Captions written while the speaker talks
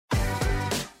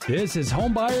This is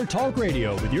Homebuyer Talk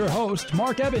Radio with your host,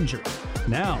 Marc Ebinger.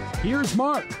 Now, here's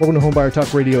Mark. Welcome to Homebuyer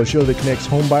Talk Radio, a show that connects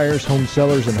home buyers, home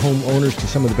sellers, and homeowners to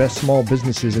some of the best small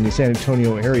businesses in the San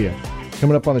Antonio area.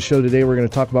 Coming up on the show today, we're going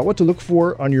to talk about what to look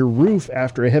for on your roof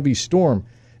after a heavy storm.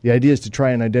 The idea is to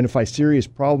try and identify serious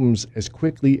problems as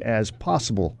quickly as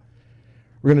possible.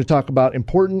 We're going to talk about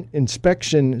important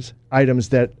inspections items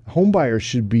that home buyers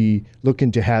should be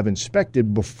looking to have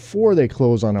inspected before they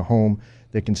close on a home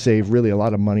that can save really a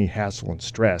lot of money, hassle, and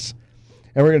stress.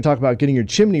 And we're going to talk about getting your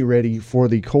chimney ready for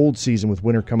the cold season with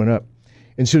winter coming up.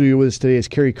 In studio with us today is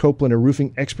Kerry Copeland, a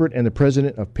roofing expert and the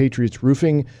president of Patriots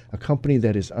Roofing, a company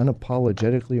that is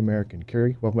unapologetically American.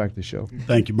 Kerry, welcome back to the show.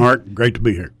 Thank you, Mark. Great to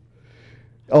be here.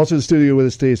 Also in the studio with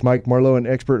us today is Mike Marlow, an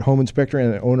expert home inspector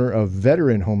and the owner of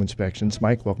Veteran Home Inspections.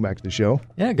 Mike, welcome back to the show.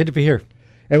 Yeah, good to be here.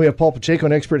 And we have Paul Pacheco,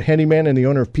 an expert handyman and the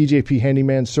owner of PJP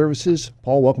Handyman Services.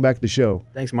 Paul, welcome back to the show.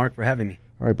 Thanks, Mark, for having me.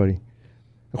 All right, buddy.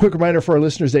 A quick reminder for our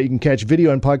listeners that you can catch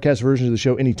video and podcast versions of the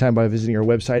show anytime by visiting our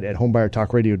website at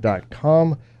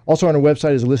homebuyertalkradio.com. Also on our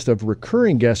website is a list of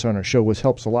recurring guests on our show, which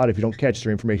helps a lot. If you don't catch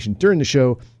their information during the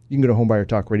show, you can go to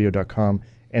homebuyertalkradio.com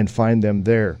and find them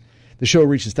there. The show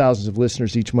reaches thousands of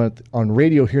listeners each month on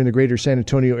radio here in the greater San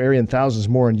Antonio area and thousands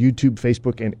more on YouTube,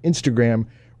 Facebook, and Instagram,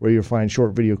 where you'll find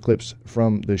short video clips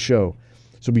from the show.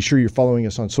 So be sure you're following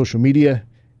us on social media.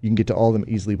 You can get to all of them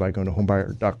easily by going to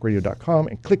homebuyertalkradio.com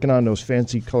and clicking on those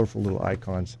fancy, colorful little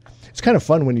icons. It's kind of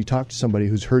fun when you talk to somebody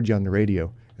who's heard you on the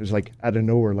radio. It was like out of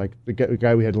nowhere, like the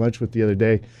guy we had lunch with the other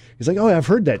day. He's like, "Oh, I've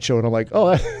heard that show," and I'm like,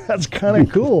 "Oh, that's kind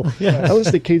of cool." Yeah. I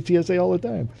listen to KTSA all the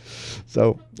time.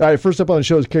 So, all right, first up on the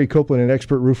show is Kerry Copeland, an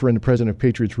expert roofer and the president of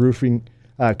Patriots Roofing.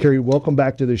 Kerry, welcome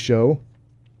back to the show.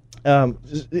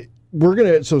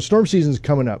 So storm season's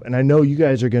coming up, and I know you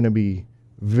guys are going to be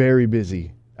very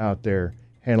busy out there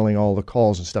handling all the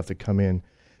calls and stuff that come in.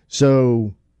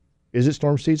 So, is it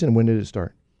storm season, and when did it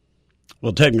start?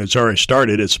 Well, technically, it's already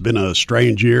started. It's been a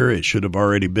strange year. It should have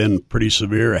already been pretty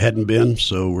severe. It hadn't been,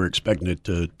 so we're expecting it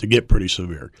to get pretty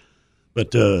severe.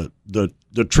 But the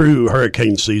true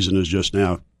hurricane season is just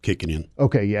now kicking in.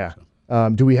 Okay, yeah.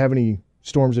 Do we have any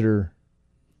storms that are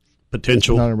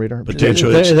potential not on radar?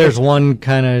 Potential. There's one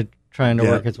kind of trying to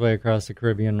work its way across the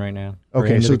Caribbean right now.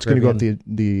 Okay, so it's going to go up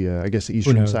the I guess the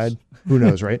eastern side. Who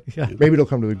knows, right? Yeah. Maybe it'll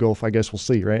come to the Gulf. I guess we'll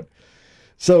see, right?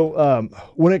 So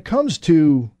when it comes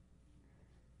to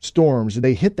storms,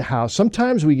 they hit the house.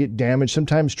 Sometimes we get damaged.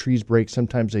 Sometimes trees break.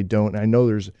 Sometimes they don't. And I know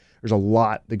there's a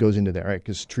lot that goes into that, right?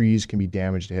 Because trees can be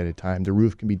damaged ahead of time. The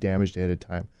roof can be damaged ahead of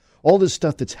time. All this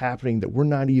stuff that's happening that we're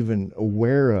not even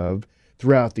aware of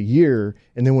throughout the year.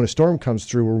 And then when a storm comes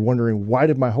through, we're wondering, why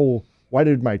did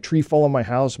my tree fall on my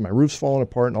house? My roof's falling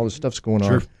apart and all this stuff's going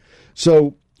on.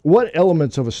 So what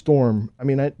elements of a storm,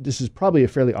 this is probably a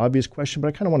fairly obvious question, but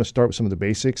I kind of want to start with some of the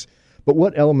basics. But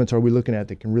what elements are we looking at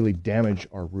that can really damage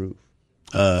our roof?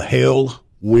 Hail,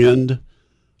 wind.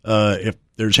 If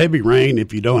there's heavy rain,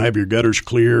 if you don't have your gutters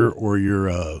clear or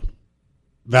your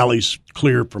valleys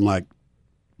clear from like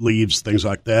leaves, things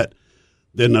like that,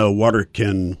 then water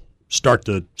can start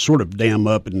to sort of dam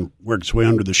up and work its way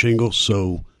under the shingles.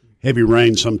 So heavy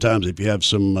rain, sometimes if you have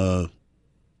some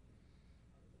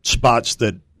spots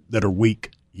that are weak,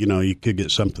 you could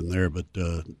get something there. But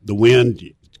the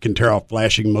wind can tear off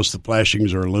flashing. Most of the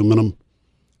flashings are aluminum,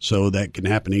 so that can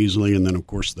happen easily. And then, of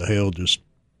course, the hail just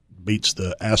beats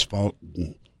the asphalt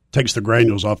and takes the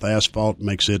granules off the asphalt and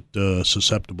makes it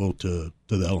susceptible to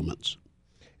the elements.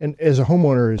 And as a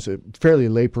homeowner, as a fairly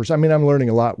layperson, I'm learning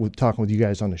a lot with talking with you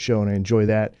guys on the show, and I enjoy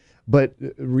that. But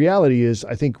the reality is,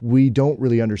 I think we don't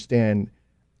really understand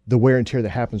the wear and tear that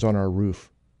happens on our roof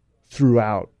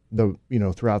throughout the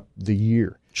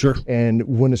year. Sure. And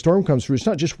when a storm comes through, it's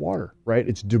not just water, right?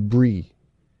 It's debris.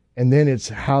 And then it's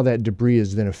how that debris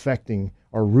is then affecting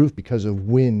our roof because of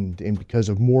wind and because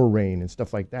of more rain and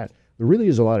stuff like that. There really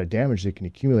is a lot of damage that can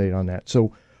accumulate on that.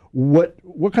 So what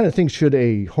kind of things should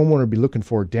a homeowner be looking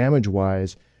for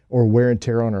damage-wise or wear and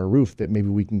tear on our roof that maybe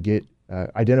we can get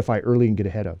identify early and get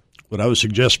ahead of? What I would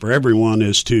suggest for everyone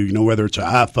is to, whether it's an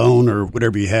iPhone or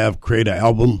whatever you have, create an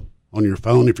album on your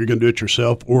phone if you're going to do it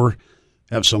yourself, or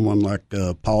have someone like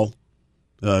Paul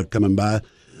coming by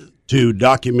to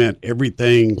document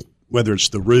everything, whether it's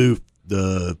the roof,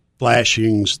 the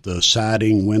flashings, the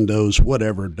siding, windows,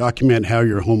 whatever. Document how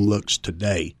your home looks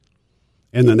today.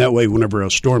 And then that way, whenever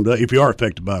a storm, if you are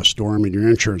affected by a storm and your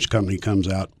insurance company comes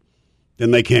out,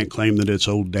 then they can't claim that it's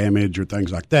old damage or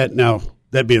things like that. Now,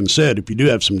 that being said, if you do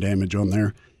have some damage on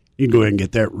there, you can go ahead and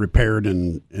get that repaired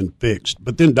and fixed.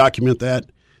 But then document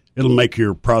that. It'll make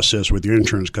your process with your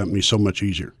insurance company so much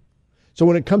easier. So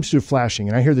when it comes to flashing,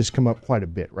 and I hear this come up quite a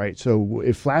bit, right? So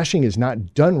if flashing is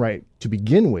not done right to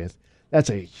begin with, that's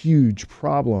a huge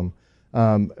problem.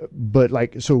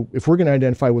 But so if we're going to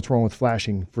identify what's wrong with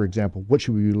flashing, for example, what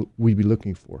should we be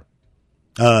looking for?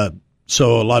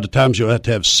 So a lot of times you'll have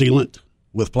to have sealant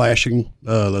with flashing.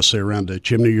 Let's say around the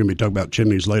chimney. You're going to be talking about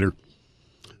chimneys later.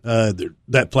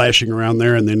 That flashing around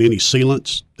there, and then any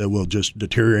sealants that will just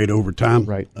deteriorate over time.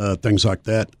 Right. Things like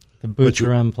that. The boots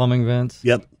around plumbing vents.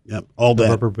 Yep. All the that.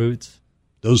 Rubber boots.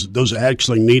 Those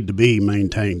actually need to be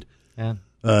maintained. Yeah.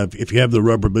 If you have the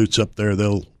rubber boots up there,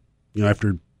 they'll,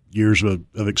 after years of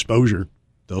exposure,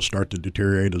 they'll start to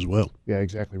deteriorate as well. Yeah,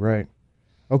 exactly right.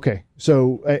 Okay.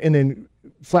 So, and then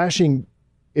flashing,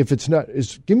 if it's not,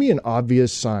 give me an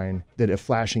obvious sign that a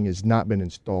flashing has not been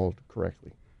installed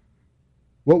correctly.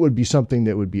 What would be something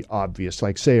that would be obvious,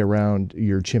 like say around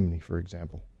your chimney, for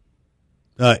example?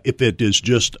 If it is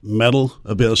just metal,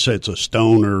 let's say it's a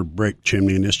stone or brick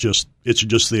chimney, and it's just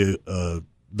the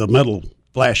metal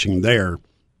flashing there,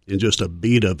 and just a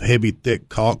bead of heavy, thick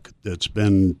caulk that's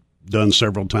been done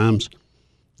several times,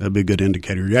 that'd be a good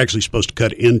indicator. You're actually supposed to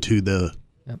cut into the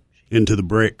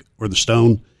brick or the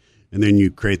stone, and then you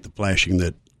create the flashing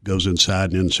that goes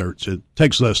inside and inserts. It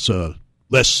takes less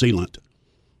sealant,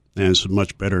 and it's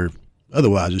much better.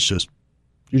 Otherwise, it's just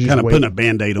kind of putting a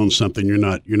Band-Aid on something. You're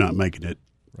not making it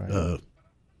secure. Well,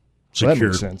 that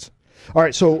makes sense. All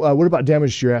right, so what about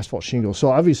damage to your asphalt shingle?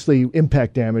 So obviously,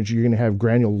 impact damage, you're going to have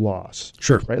granule loss.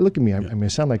 Sure. Right? Look at me. I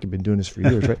sound like I've been doing this for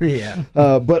years, right? Yeah.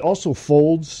 But also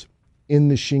folds in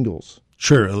the shingles.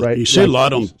 Sure. Right? You see a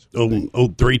lot on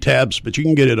old 3-tabs, but you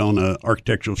can get it on an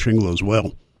architectural shingle as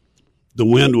well. The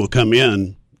wind will come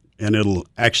in, and it'll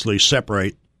actually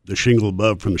separate the shingle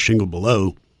above from the shingle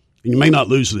below. And you may not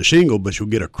lose the shingle, but you'll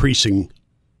get a creasing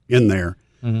in there.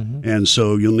 Mm-hmm. And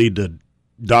so you'll need to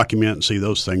document and see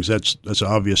those things. That's an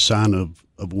obvious sign of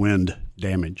wind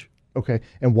damage. Okay.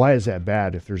 And why is that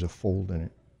bad if there's a fold in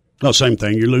it? Well, same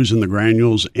thing. You're losing the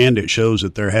granules, and it shows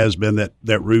that there has been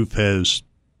that roof has,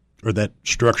 or that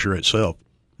structure itself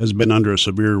has been under a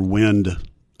severe wind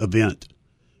event.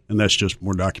 And that's just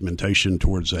more documentation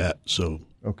towards that. So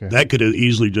that could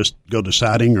easily just go to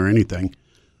siding or anything.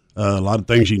 A lot of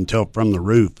things you can tell from the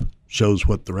roof shows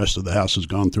what the rest of the house has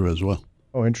gone through as well.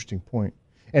 Oh, interesting point.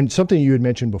 And something you had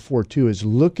mentioned before, too, is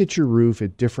look at your roof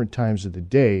at different times of the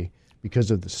day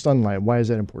because of the sunlight. Why is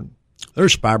that important?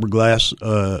 There's fiberglass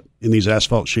in these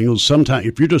asphalt shingles. Sometimes,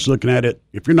 if you're just looking at it,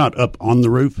 if you're not up on the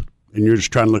roof and you're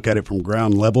just trying to look at it from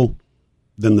ground level,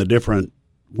 then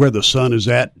where the sun is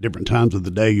at different times of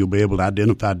the day, you'll be able to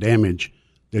identify damage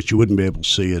that you wouldn't be able to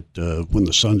see it when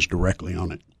the sun's directly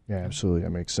on it. Yeah, absolutely.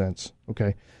 That makes sense.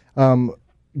 Okay.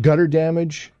 Gutter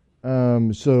damage.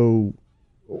 So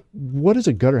what does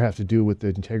a gutter have to do with the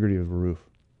integrity of a roof?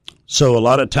 So a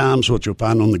lot of times what you'll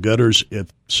find on the gutters,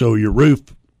 your roof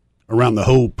around the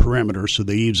whole perimeter, so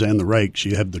the eaves and the rakes,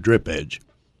 you have the drip edge.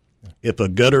 If a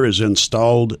gutter is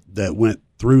installed that went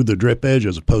through the drip edge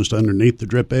as opposed to underneath the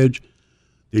drip edge,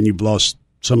 then you've lost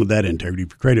some of that integrity.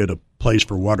 You've created a place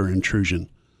for water intrusion.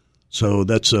 So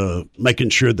that's making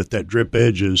sure that drip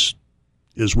edge is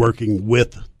working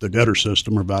with the gutter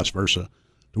system or vice versa,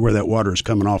 to where that water is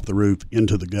coming off the roof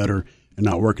into the gutter and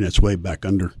not working its way back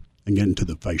under and getting to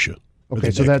the fascia. Okay,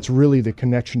 so that's really the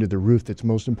connection to the roof that's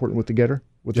most important with the gutter?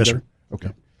 Yes, sir.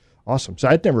 Okay, awesome. So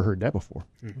I'd never heard that before.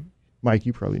 Mm-hmm. Mike,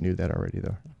 you probably knew that already,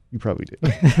 though. You probably did.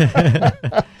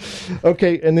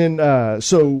 Okay, and then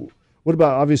so what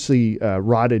about, obviously,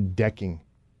 rotted decking?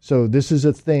 So this is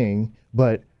a thing,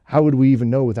 but how would we even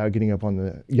know without getting up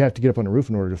on you have to get up on the roof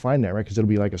in order to find that, right? Because it'll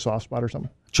be like a soft spot or something?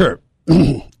 Sure.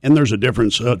 And there's a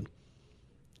difference.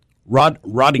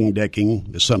 Rotting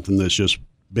decking is something that's just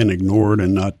been ignored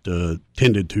and not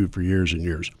tended to for years and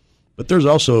years. But there's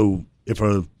also, if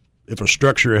a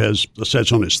structure has, let's say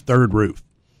it's on its third roof,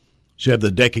 so you have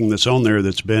the decking that's on there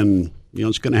that's been,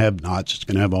 it's going to have knots, it's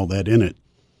going to have all that in it.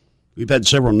 We've had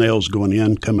several nails going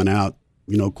in, coming out,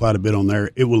 quite a bit on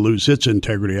there. It will lose its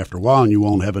integrity after a while, and you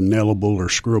won't have a nailable or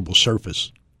screwable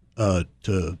surface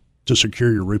to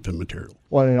secure your roofing material.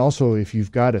 Well, and also if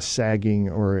you've got a sagging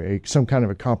or some kind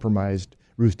of a compromised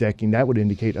roof decking, that would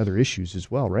indicate other issues as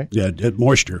well, right? Yeah,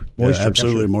 moisture. Yeah,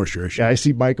 absolutely, moisture issue. Yeah, I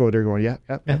see Mike over there going, yeah.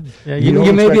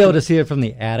 You may be able to see it from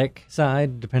the attic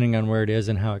side, depending on where it is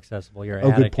and how accessible your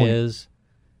attic is.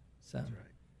 So. That's right.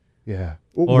 Yeah.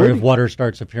 Or if water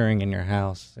starts appearing in your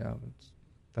house,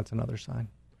 that's another sign.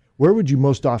 Where would you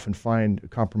most often find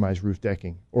compromised roof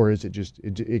decking? Or is it just,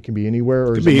 it can be anywhere?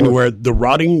 Or it can be anywhere. The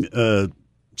rotting,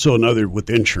 with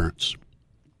insurance.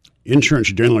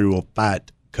 Insurance generally will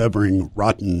fight covering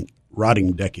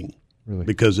rotting decking. Really?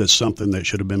 Because it's something that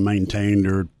should have been maintained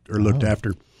or looked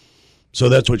after. So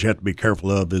that's what you have to be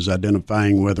careful of, is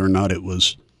identifying whether or not it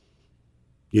was,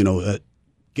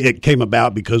 it came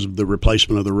about because of the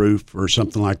replacement of the roof or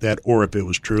something like that, or if it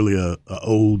was truly a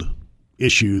old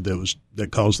issue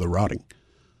that caused the rotting.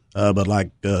 But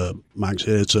like Mike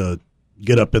said, it's a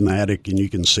get up in the attic and you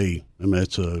can see. I mean,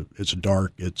 it's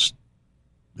dark. It's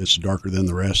darker than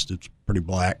the rest. It's pretty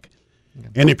black. Yeah.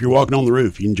 And if you're walking on the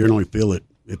roof, you can generally feel it.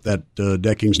 If that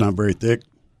decking's not very thick,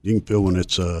 you can feel when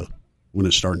it's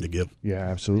starting to give. Yeah,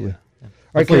 absolutely. Yeah.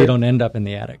 Hopefully you don't end up in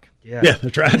the attic. Yeah,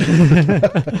 that's right.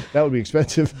 That would be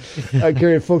expensive.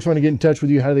 Kerry, if folks want to get in touch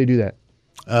with you, how do they do that?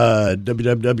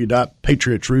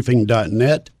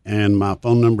 www.patriotsroofing.net, and my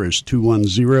phone number is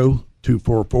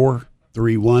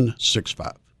 210-244-3165.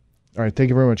 All right, thank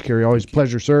you very much, Kerry. Always a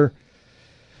pleasure, sir.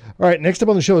 All right, next up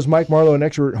on the show is Mike Marlow, an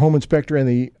expert home inspector and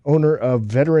the owner of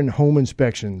Veteran Home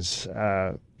Inspections.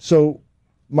 So,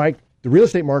 Mike, the real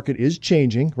estate market is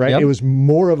changing, right? Yep. It was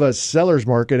more of a seller's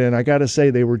market, and I got to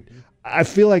say I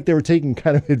feel like they were taking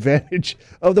kind of advantage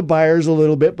of the buyers a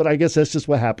little bit, but I guess that's just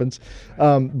what happens.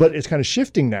 But it's kind of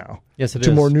shifting now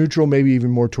to more neutral, maybe even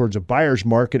more towards a buyer's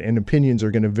market, and opinions are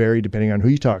going to vary depending on who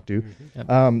you talk to.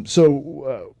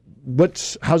 Mm-hmm. Yep.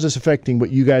 How's this affecting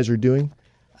what you guys are doing?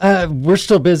 We're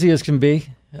still busy as can be.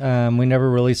 We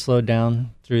never really slowed down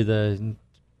through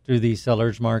the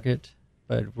seller's market,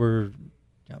 but we're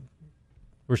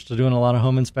still doing a lot of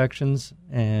home inspections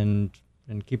and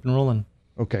keeping rolling.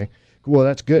 Okay. Well,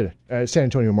 that's good. San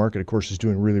Antonio market, of course, is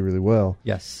doing really, really well.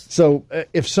 Yes. So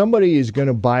if somebody is going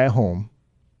to buy a home,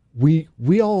 we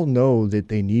all know that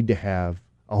they need to have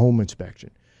a home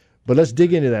inspection. But let's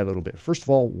dig into that a little bit. First of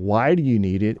all, why do you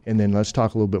need it? And then let's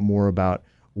talk a little bit more about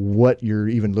what you're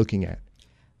even looking at.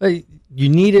 You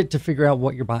need it to figure out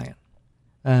what you're buying.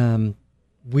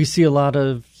 We see a lot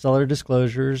of seller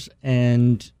disclosures,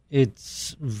 and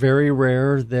it's very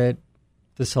rare that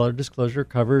the seller disclosure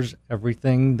covers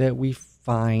everything that we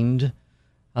find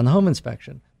on the home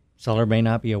inspection. Seller may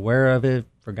not be aware of it,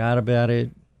 forgot about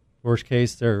it. Worst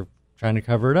case, they're trying to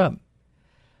cover it up.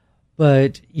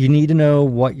 But you need to know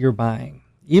what you're buying.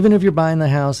 Even if you're buying the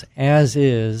house as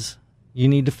is, you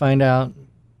need to find out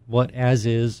what as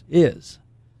is,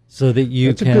 so that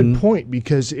you That's a good point,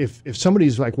 because if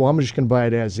somebody's like, well, I'm just going to buy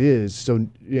it as is,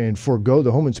 and forego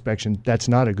the home inspection, that's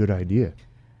not a good idea.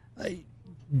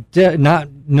 Not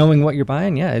knowing what you're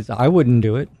buying, I wouldn't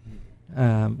do it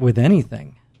with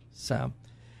anything. So,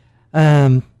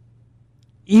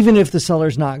 even if the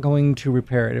seller's not going to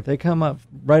repair it, if they come up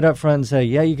right up front and say,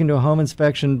 yeah, you can do a home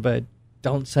inspection, but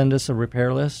don't send us a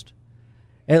repair list,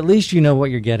 at least you know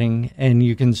what you're getting, and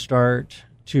you can start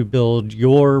to build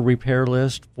your repair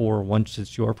list for once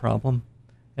it's your problem,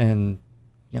 and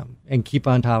keep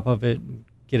on top of it,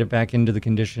 get it back into the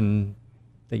condition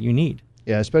that you need.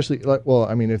 Yeah, especially,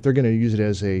 if they're going to use it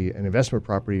as an investment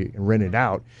property and rent it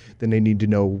out, then they need to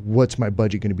know what's my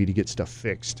budget going to be to get stuff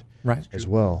fixed as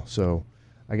well. So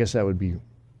I guess that would be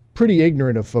pretty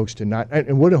ignorant of folks to not.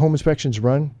 And what do home inspections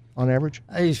run on average?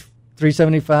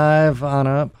 $375 on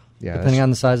up, depending on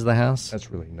the size of the house.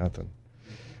 That's really nothing,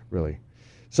 really.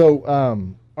 So, all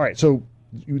right, so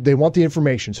they want the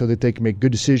information so that they can make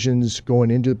good decisions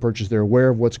going into the purchase. They're aware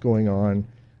of what's going on.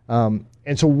 And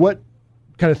so what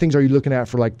kind of things are you looking at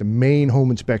for like the main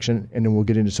home inspection, and then we'll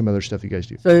get into some other stuff you guys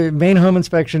do? So main home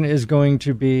inspection is going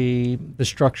to be the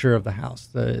structure of the house,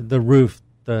 the roof,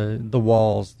 the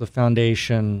walls, the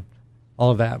foundation,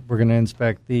 all of that. We're going to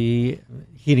inspect the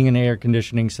heating and air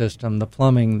conditioning system, the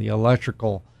plumbing, the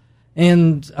electrical,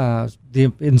 and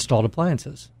the installed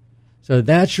appliances. So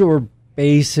that's your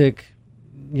basic,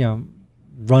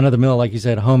 run-of-the-mill, like you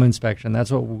said, home inspection.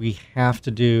 That's what we have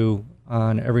to do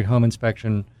on every home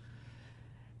inspection.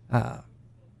 Okay.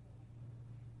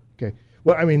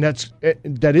 Well,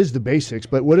 that is the basics,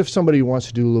 but what if somebody wants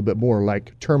to do a little bit more,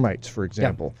 like termites, for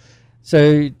example? Yeah.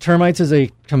 So termites is a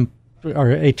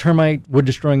termite wood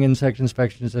destroying insect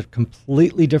inspection is a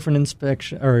completely different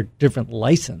inspection or different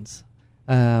license.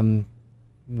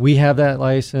 We have that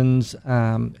license,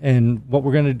 and what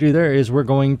we're going to do there is we're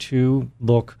going to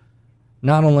look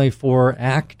not only for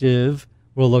active,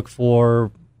 we'll look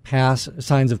for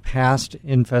signs of past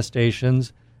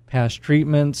infestations, past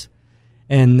treatments,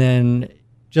 and then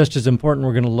just as important,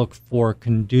 we're going to look for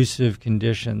conducive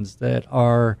conditions that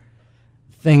are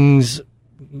things,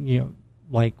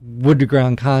 like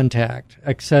wood-to-ground contact,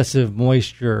 excessive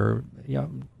moisture,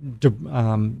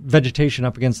 vegetation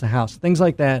up against the house, things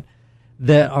like that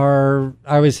are,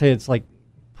 I always say it's like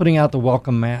putting out the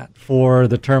welcome mat for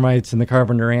the termites and the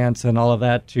carpenter ants and all of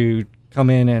that to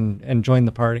come in and join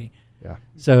the party. Yeah.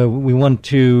 So we want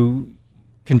to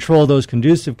control those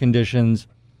conducive conditions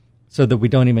so that we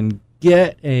don't even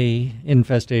get a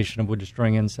infestation of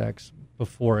wood-destroying insects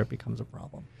before it becomes a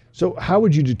problem. So how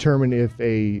would you determine if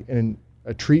a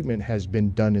treatment has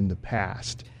been done in the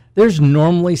past? There's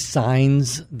normally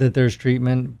signs that there's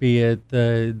treatment, be it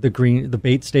the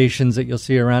bait stations that you'll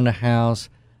see around a house.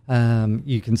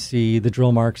 You can see the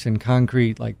drill marks in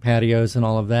concrete, like patios and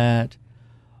all of that.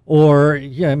 Or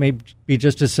it may be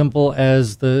just as simple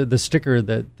as the sticker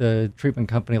that the treatment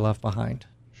company left behind.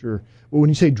 Sure. Well, when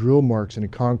you say drill marks in a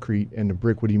concrete and a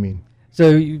brick, what do you mean?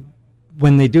 So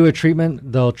when they do a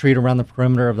treatment, they'll treat around the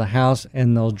perimeter of the house,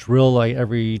 and they'll drill like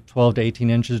every 12 to 18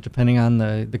 inches, depending on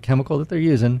the chemical that they're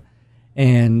using,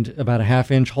 and about a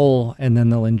half-inch hole, and then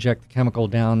they'll inject the chemical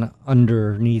down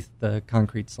underneath the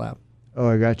concrete slab. Oh,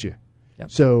 I got you.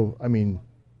 Yep. So, I mean,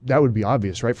 that would be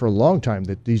obvious, right, for a long time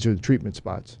that these are the treatment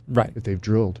spots. Right. If they've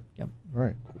drilled. Yep. All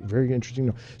right. Very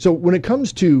interesting. So when it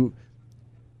comes to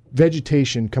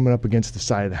vegetation coming up against the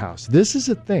side of the house, this is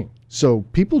a thing. So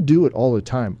people do it all the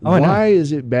time. Oh, why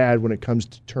is it bad when it comes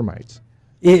to termites?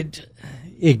 It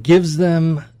gives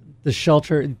them the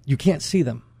shelter. You can't see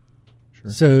them.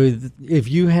 Sure. So if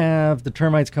you have the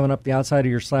termites coming up the outside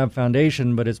of your slab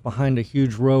foundation, but it's behind a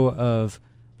huge row of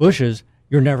bushes,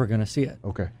 you're never going to see it.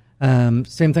 Okay.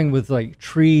 Same thing with like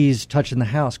trees touching the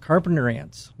house. Carpenter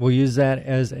ants will use that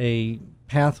as a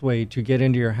pathway to get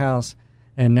into your house,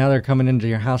 and now they're coming into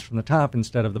your house from the top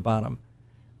instead of the bottom.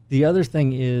 The other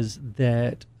thing is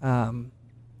that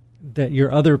that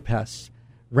your other pests,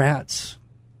 rats,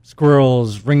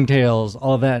 squirrels, ringtails,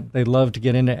 all of that, they love to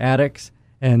get into attics,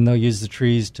 and they'll use the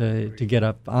trees to get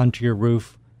up onto your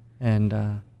roof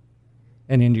and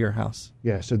into your house.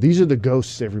 Yeah, so these are the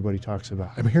ghosts everybody talks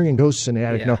about. I'm hearing ghosts in the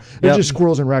attic. Yeah. No, they're just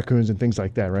squirrels and raccoons and things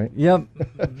like that, right? Yep.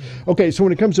 Okay, so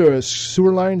when it comes to a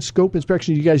sewer line scope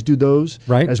inspection, you guys do those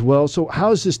Right. as well. So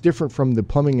how is this different from the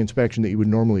plumbing inspection that you would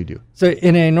normally do? So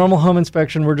in a normal home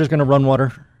inspection, we're just going to run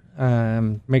water,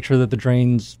 make sure that the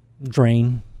drains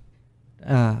drain,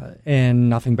 and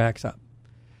nothing backs up.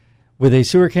 With a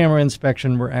sewer camera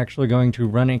inspection, we're actually going to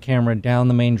run a camera down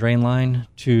the main drain line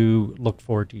to look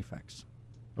for defects.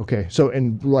 Okay, so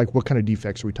and like what kind of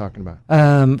defects are we talking about?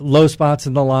 Low spots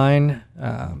in the line,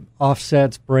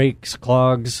 offsets, breaks,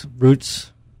 clogs,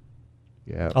 roots,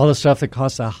 Yeah. all the stuff that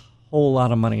costs a whole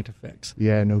lot of money to fix.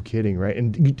 Yeah, no kidding, right?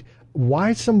 And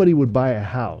why somebody would buy a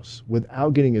house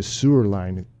without getting a sewer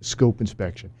line scope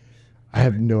inspection? I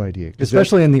have no idea.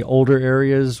 Especially in the older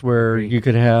areas where you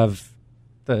could have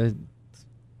the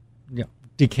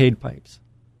decayed pipes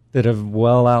that have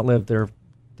well outlived their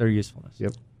usefulness.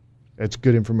 Yep. That's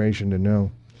good information to know.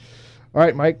 All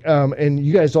right, Mike. And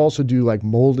you guys also do like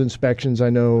mold inspections, I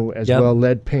know, as Yep. well,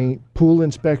 lead paint, pool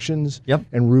inspections, Yep.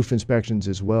 and roof inspections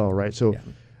as well, right? So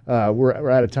we're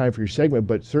out of time for your segment,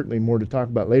 but certainly more to talk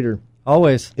about later.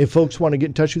 Always. If folks want to get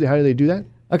in touch with you, how do they do that?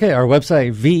 Okay, our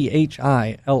website,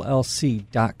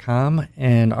 vhillc.com,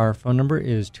 and our phone number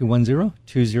is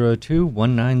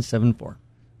 210-202-1974.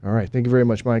 All right. Thank you very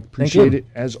much, Mike. Thank you. Appreciate it,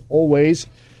 as always.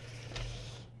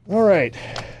 All right.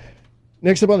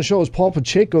 Next up on the show is Paul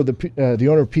Pacheco, the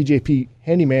owner of PJP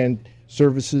Handyman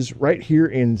Services right here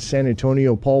in San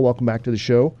Antonio. Paul, welcome back to the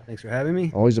show. Thanks for having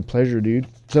me. Always a pleasure, dude.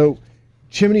 So,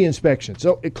 chimney inspection.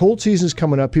 So, cold season's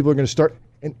coming up. People are going to start,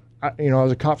 and I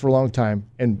was a cop for a long time,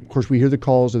 and of course we hear the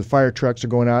calls of the fire trucks are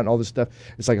going out and all this stuff.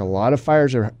 It's like a lot of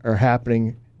fires are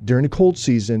happening during the cold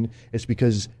season. It's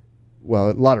because,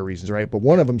 well, a lot of reasons, right? But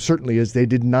one of them certainly is they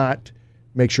did not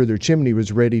make sure their chimney was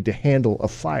ready to handle a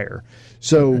fire.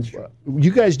 So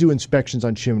you guys do inspections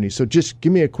on chimneys. So just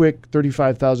give me a quick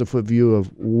 35,000-foot view of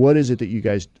what is it that you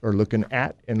guys are looking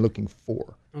at and looking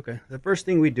for. Okay. The first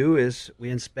thing we do is we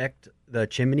inspect the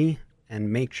chimney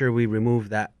and make sure we remove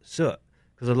that soot,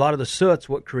 because a lot of the soot's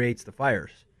what creates the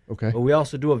fires. Okay. But we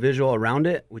also do a visual around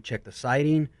it. We check the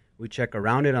siding. We check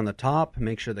around it on the top,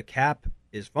 make sure the cap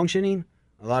is functioning.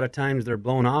 A lot of times they're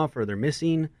blown off or they're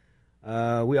missing.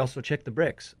 We also check the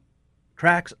bricks.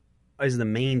 Cracks is the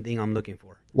main thing I'm looking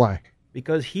for, Why?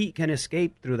 because heat can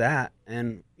escape through that,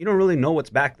 and you don't really know what's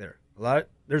back there.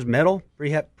 There's metal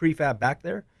prefab back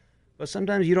there, but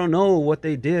sometimes you don't know what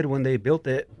they did when they built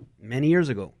it many years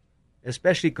ago,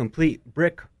 especially complete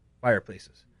brick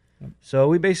fireplaces. So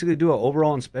we basically do an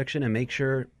overall inspection and make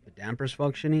sure the damper's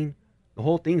functioning, the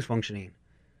whole thing's functioning.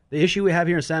 The issue we have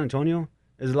here in San Antonio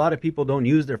is a lot of people don't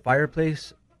use their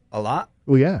fireplace a lot.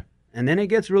 Well, yeah. And then it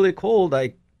gets really cold,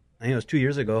 like I think it was 2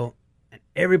 years ago, and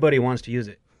everybody wants to use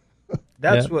it.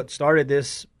 That's what started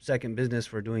this second business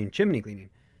for doing chimney cleaning.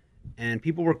 And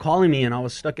people were calling me, and I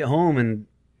was stuck at home, and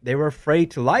they were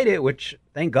afraid to light it, which,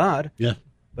 thank God. Yeah.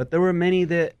 But there were many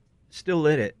that still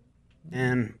lit it.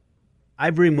 And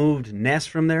I've removed nests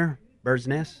from there, birds'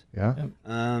 nests. Yeah.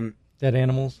 Dead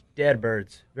animals. Dead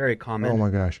birds, very common. Oh my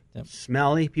gosh. Yep.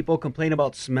 Smelly. People complain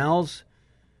about smells.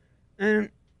 And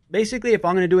basically, if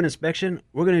I'm going to do an inspection,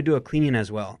 we're going to do a cleaning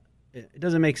as well. It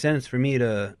doesn't make sense for me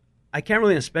to... I can't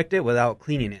really inspect it without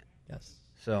cleaning it. Yes.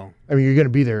 So... I mean, you're going to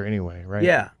be there anyway, right?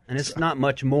 Yeah, and it's not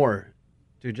much more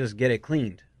to just get it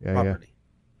cleaned properly.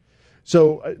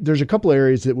 So there's a couple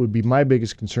areas that would be my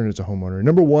biggest concern as a homeowner.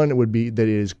 Number one, it would be that it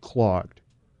is clogged,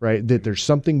 right? That there's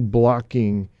something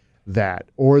blocking that,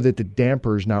 or that the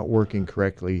damper is not working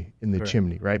correctly in the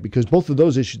chimney, right? Because both of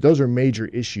those issues, those are major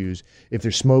issues. If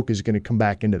there's smoke is going to come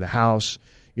back into the house,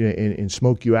 and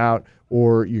smoke you out,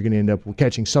 or you're going to end up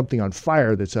catching something on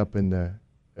fire that's up in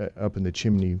the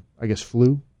chimney. I guess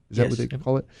flue. Is that what they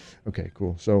call it? Okay,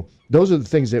 cool. So those are the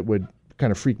things that would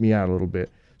kind of freak me out a little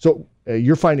bit. So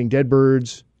you're finding dead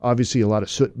birds, obviously a lot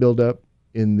of soot buildup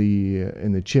in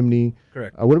the chimney.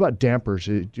 Correct. What about dampers?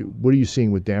 What are you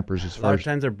seeing with dampers as A far lot as of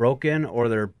times they're broken or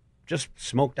they're just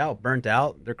smoked out, burnt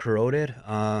out. They're corroded.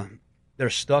 They're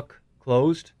stuck,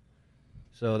 closed.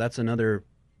 So that's another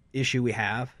issue we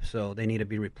have. So they need to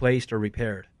be replaced or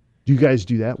repaired. Do you guys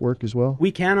do that work as well?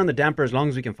 We can on the damper as long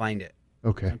as we can find it.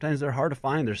 Okay. Sometimes they're hard to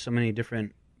find. There's so many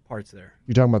different parts there.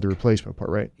 You're talking about the replacement part,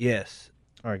 right? Yes.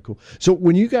 All right, cool. So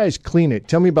when you guys clean it,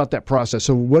 tell me about that process.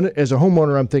 So as a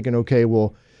homeowner, I'm thinking, okay,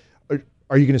 well,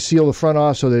 are you going to seal the front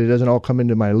off so that it doesn't all come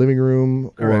into my living room?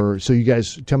 Correct. Or so you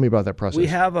guys tell me about that process. We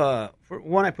have for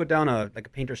one, I put down a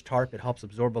painter's tarp. It helps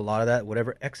absorb a lot of that.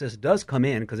 Whatever excess does come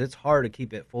in, because it's hard to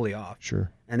keep it fully off.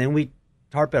 Sure. And then we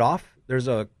tarp it off. There's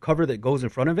a cover that goes in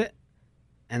front of it,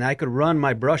 and I could run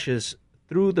my brushes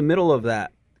through the middle of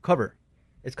that cover.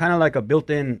 It's kind of like a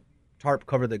built-in tarp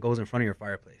cover that goes in front of your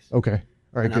fireplace. Okay.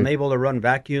 All right, and I'm able to run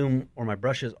vacuum or my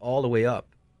brushes all the way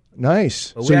up.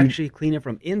 Nice. But we actually clean it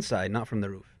from inside, not from the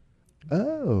roof.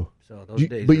 Oh. So those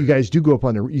days. But you guys do go up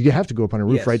on you have to go up on a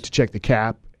roof, Yes. right, to check the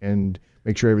cap and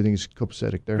make sure everything's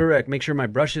copacetic there. Correct. Make sure my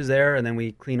brush is there, and then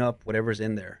we clean up whatever's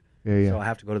in there. Yeah. So I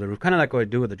have to go to the roof, kind of like what I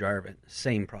do with the dryer vent.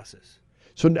 Same process.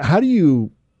 So how do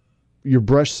your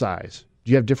brush size? Do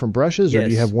you have different brushes, or do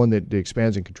you Yes. have one that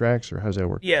expands and contracts, or how does that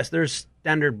work? Yes, there's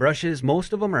standard brushes.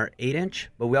 Most of them are 8-inch,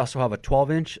 but we also have a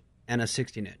 12-inch and a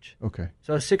 16-inch. Okay.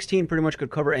 So a 16 pretty much could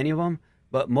cover any of them,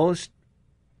 but most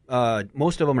of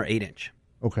them are 8-inch.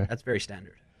 Okay. That's very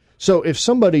standard. So if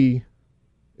somebody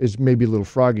is maybe a little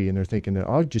froggy and they're thinking that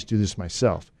I'll just do this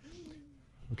myself.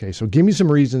 Okay, so give me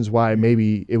some reasons why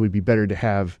maybe it would be better to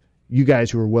have you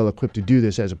guys who are well equipped to do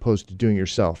this as opposed to doing it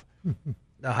yourself.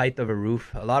 The height of a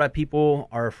roof. A lot of people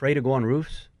are afraid to go on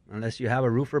roofs unless you have a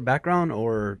roofer background,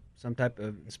 or some type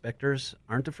of inspectors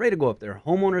aren't afraid to go up there.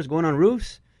 Homeowners going on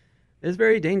roofs is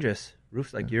very dangerous.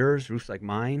 Roofs like yours, roofs like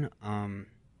mine, and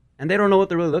they don't know what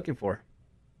they're really looking for.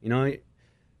 You know,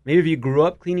 maybe if you grew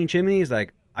up cleaning chimneys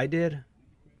like I did,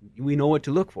 we know what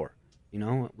to look for. You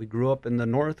know, we grew up in the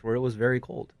north where it was very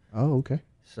cold. Oh, okay.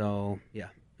 So, yeah,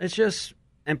 it's just,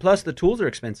 and plus the tools are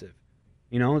expensive.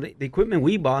 You know, the equipment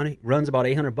we bought runs about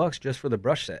 $800 just for the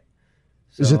brush set.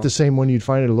 So, Is it the same one you'd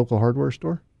find at a local hardware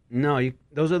store? No,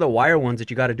 those are the wire ones that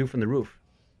you got to do from the roof.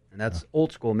 And that's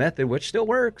old school method, which still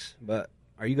works. But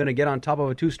are you going to get on top of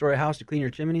a 2-story house to clean your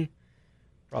chimney?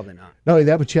 Probably not. Not only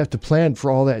that, but you have to plan for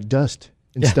all that dust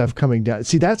and stuff coming down.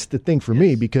 See, that's the thing for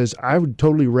me, because I would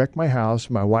totally wreck my house.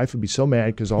 My wife would be so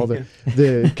mad because all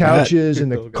the couches and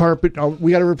the carpet,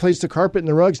 we got to replace the carpet and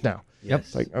the rugs now. Yes.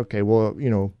 It's like, okay, well, you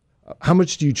know, how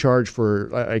much do you charge for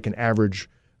like an average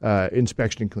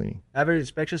inspection and cleaning? Average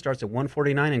inspection starts at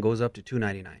 $149 and goes up to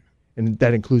 $299. And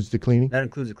that includes the cleaning? That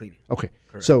includes the cleaning. Okay.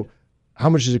 Correct. So how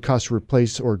much does it cost to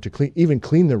replace or to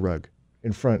clean the rug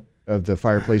in front of the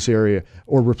fireplace area,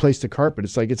 or replace the carpet?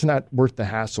 It's like, it's not worth the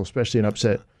hassle, especially an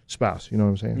upset spouse. You know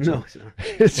what I'm saying? No, it's not.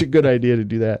 It's a good idea to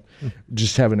do that.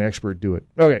 Just have an expert do it.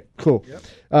 Okay, cool.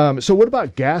 Yep. So what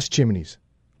about gas chimneys?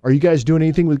 Are you guys doing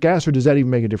anything with gas, or does that even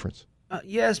make a difference?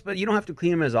 Yes, but you don't have to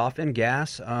clean them as often.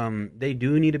 Gas, they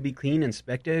do need to be cleaned,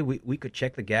 inspected. We could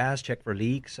check the gas, check for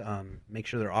leaks, make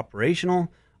sure they're operational.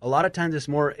 A lot of times it's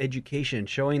more education,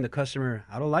 showing the customer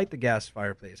how to light the gas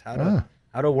fireplace, how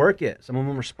to work it. Some of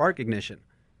them are spark ignition.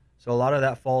 So a lot of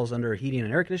that falls under heating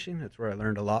and air conditioning. That's where I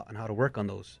learned a lot on how to work on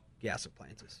those gas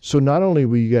appliances. So not only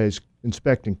will you guys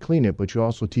inspect and clean it, but you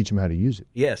also teach them how to use it.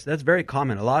 Yes, that's very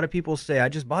common. A lot of people say, I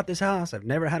just bought this house. I've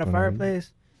never had a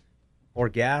fireplace or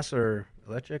gas or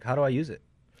electric. How do I use it?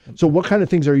 So what kind of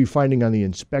things are you finding on the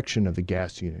inspection of the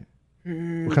gas unit?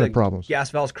 What kind of problems? Gas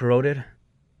valve's corroded.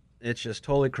 It's just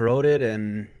totally corroded,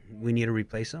 and we need to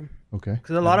replace them. Okay.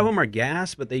 Because a lot of them are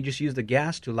gas, but they just use the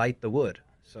gas to light the wood.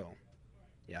 So,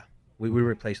 yeah, we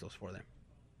replace those for them.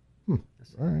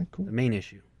 All right, cool. The main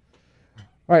issue.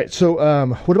 All right, so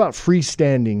what about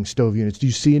freestanding stove units? Do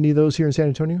you see any of those here in San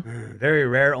Antonio? Very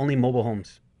rare, only mobile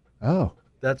homes. Oh.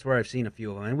 That's where I've seen a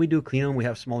few of them. And we do clean them. We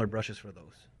have smaller brushes for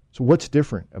those. So what's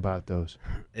different about those?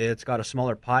 It's got a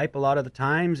smaller pipe a lot of the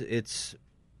times. It's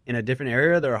in a different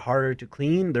area. They're harder to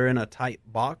clean. They're in a tight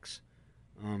box.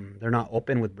 They're not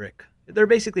open with brick. They're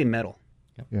basically metal.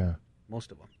 Yeah.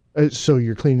 Most of them. So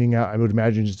you're cleaning out, I would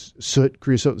imagine, soot,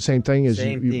 creosote, the same thing as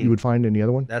you would find in the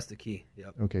other one? That's the key,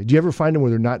 yep. Okay. Do you ever find them where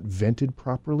they're not vented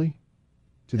properly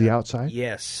to the outside?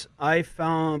 Yes. I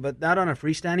found, but not on a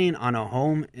freestanding, on a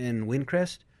home in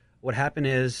Windcrest. What happened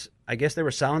is, I guess they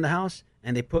were selling the house,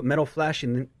 and they put metal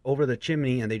flashing over the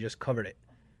chimney, and they just covered it.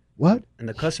 What? And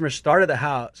the customer started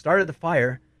the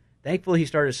fire. Thankfully, he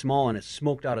started small, and it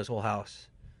smoked out his whole house.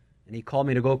 And he called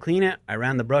me to go clean it. I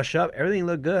ran the brush up. Everything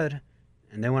looked good.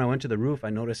 And then when I went to the roof, I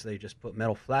noticed they just put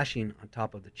metal flashing on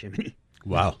top of the chimney.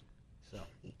 Wow. So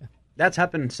that's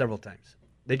happened several times.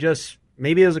 They just,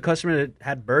 maybe it was a customer that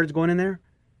had birds going in there,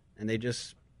 and they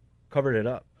just covered it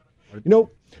up. You know,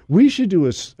 we should do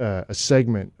a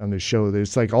segment on the show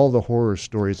that's like all the horror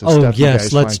stories of Oh, stuff you yes,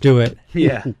 guys let's find. do it.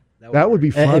 Yeah. That would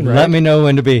be fun, right? Let me know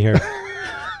when to be here.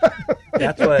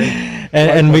 That's what.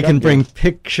 And we can bring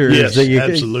pictures Yes, that you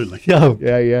absolutely. Can,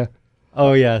 Yeah.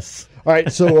 oh, yes. All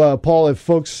right, so Paul, if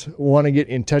folks want to get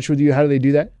in touch with you, how do they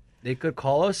do that? They could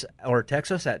call us or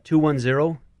text us at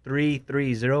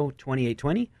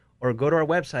 210-330-2820 or go to our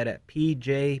website at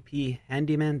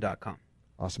pjphandyman.com.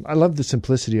 Awesome. I love the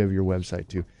simplicity of your website,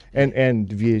 too. And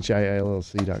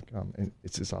VHILLC.com. And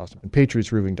it's just awesome. And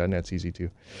PatriotsRoofing.net's easy, too.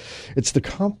 It's the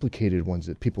complicated ones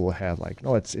that people will have, like,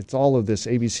 no, it's all of this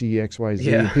ABC, XYZ.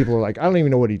 Yeah. And people are like, I don't even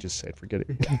know what he just said. Forget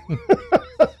it.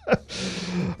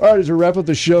 All right, as we wrap up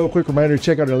the show, a quick reminder,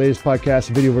 check out our latest podcast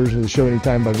and video version of the show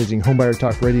anytime by visiting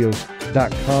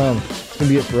homebuyertalkradio.com. It's going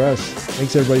to be it for us.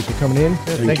 Thanks, everybody, for coming in.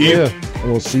 Thank you.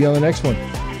 And we'll see you on the next one.